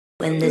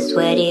When the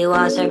sweaty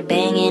walls are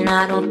banging,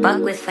 I don't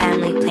fuck with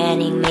family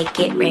planning. Make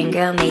it rain,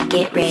 girl, make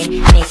it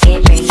rain. Make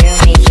it rain, girl,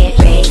 make it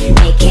rain.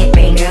 Make it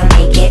rain, girl,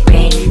 make it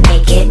rain.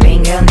 Make it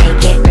rain, girl,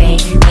 make it rain.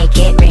 Make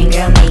it rain,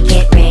 girl, make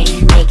it rain.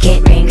 Make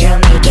it rain, girl,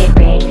 make it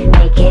rain.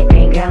 Make it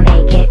rain, girl,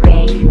 make it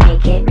rain.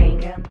 Make it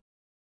rain, girl.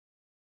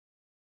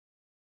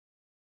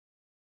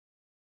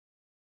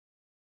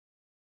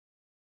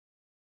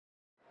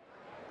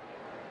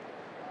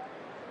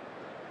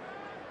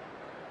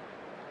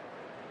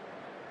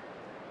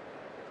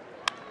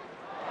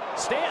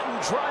 Stanton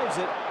drives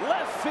it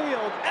left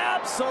field,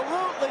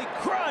 absolutely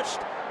crushed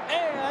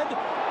and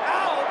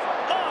out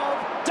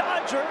of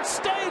Dodger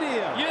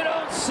Stadium. You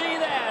don't see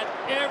that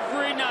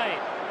every night.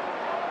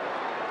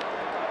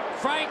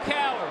 Frank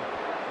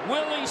Howard,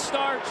 Willie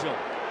Stargell,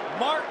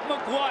 Mark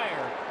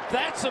McGwire,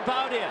 that's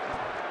about it.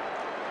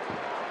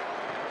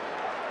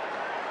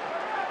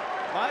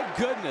 My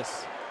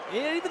goodness.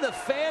 Even the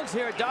fans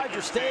here at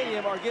Dodger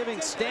Stadium are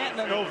giving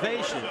Stanton an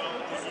ovation.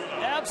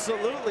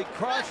 Absolutely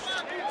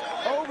crushed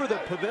over the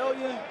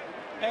pavilion,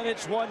 and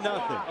it's 1-0.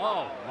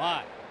 Oh,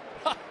 my.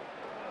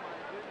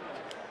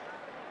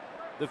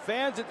 The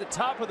fans at the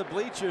top of the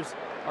bleachers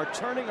are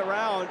turning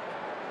around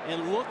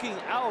and looking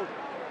out,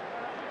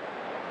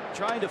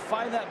 trying to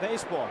find that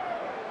baseball.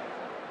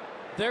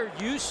 They're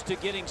used to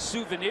getting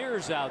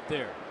souvenirs out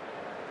there.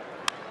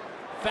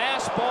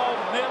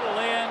 Fastball middle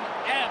in,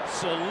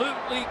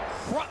 absolutely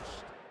crushed.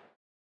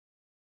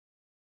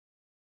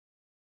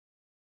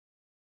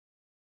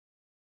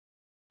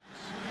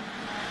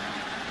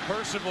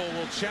 Percival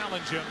will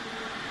challenge him.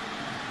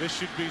 This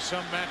should be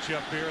some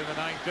matchup here in the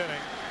ninth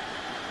inning,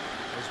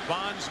 as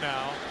Bonds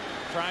now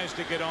tries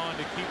to get on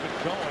to keep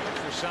it going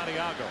for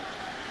Santiago.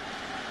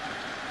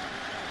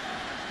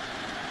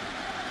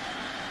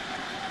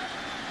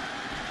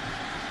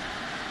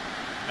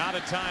 Not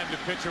a time to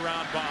pitch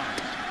around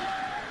Bonds.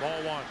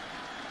 Ball one.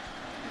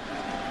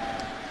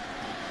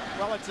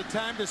 Well, it's a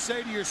time to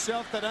say to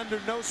yourself that under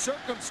no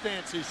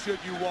circumstances should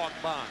you walk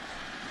Bonds.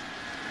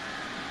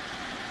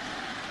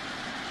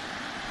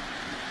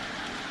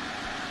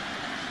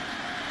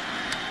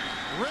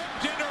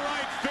 Ripped into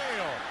right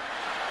field.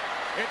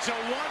 It's a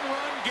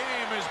one-run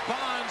game as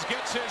Bonds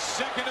gets his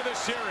second of the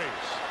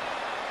series.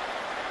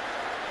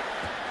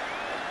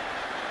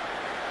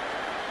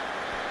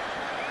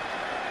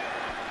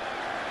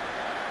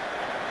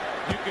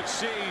 You could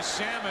see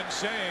Salmon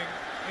saying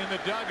in the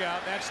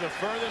dugout, that's the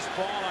furthest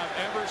ball I've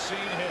ever seen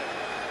hit.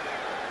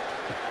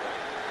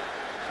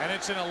 And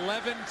it's an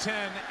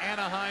 11-10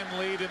 Anaheim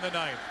lead in the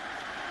ninth.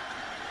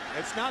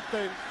 It's not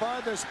the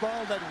farthest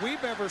ball that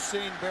we've ever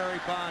seen Barry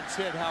Bonds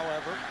hit,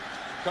 however,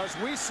 because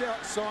we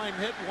saw him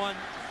hit one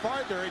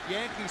farther at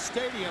Yankee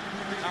Stadium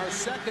our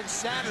second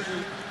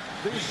Saturday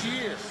this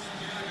year,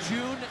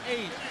 June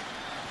 8th.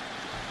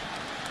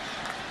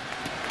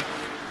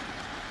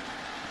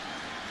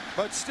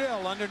 But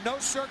still, under no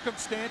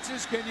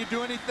circumstances can you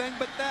do anything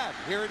but that.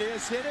 Here it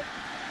is, hit it.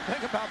 The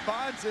thing about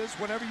Bonds is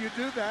whenever you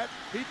do that,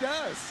 he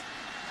does.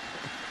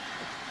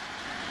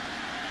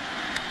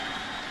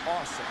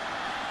 Awesome.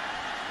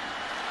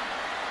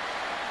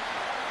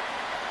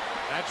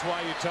 That's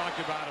why you talked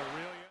about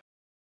Aurelia.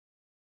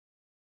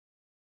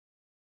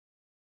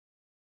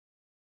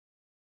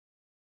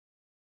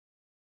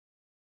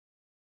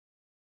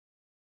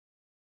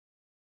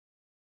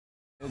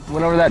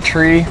 Went over that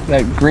tree,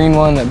 that green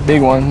one, that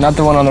big one, not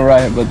the one on the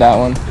right, but that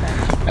one.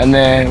 And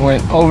then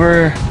went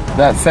over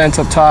that fence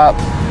up top,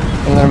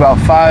 and then about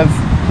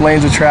 5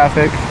 lanes of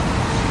traffic,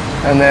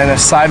 and then a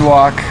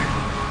sidewalk.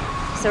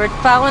 So we're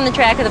following the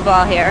track of the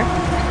ball here,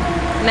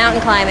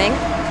 mountain climbing.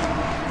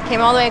 Came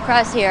all the way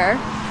across here,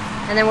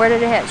 and then where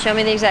did it hit? Show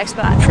me the exact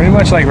spot. Pretty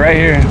much like right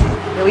here.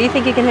 Well, you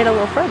think you can hit a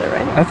little further,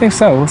 right? I think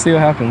so. We'll see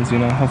what happens. You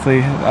know,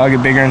 hopefully I'll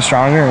get bigger and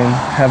stronger and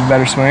have a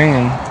better swing,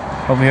 and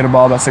hopefully hit a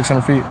ball about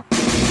 600 feet.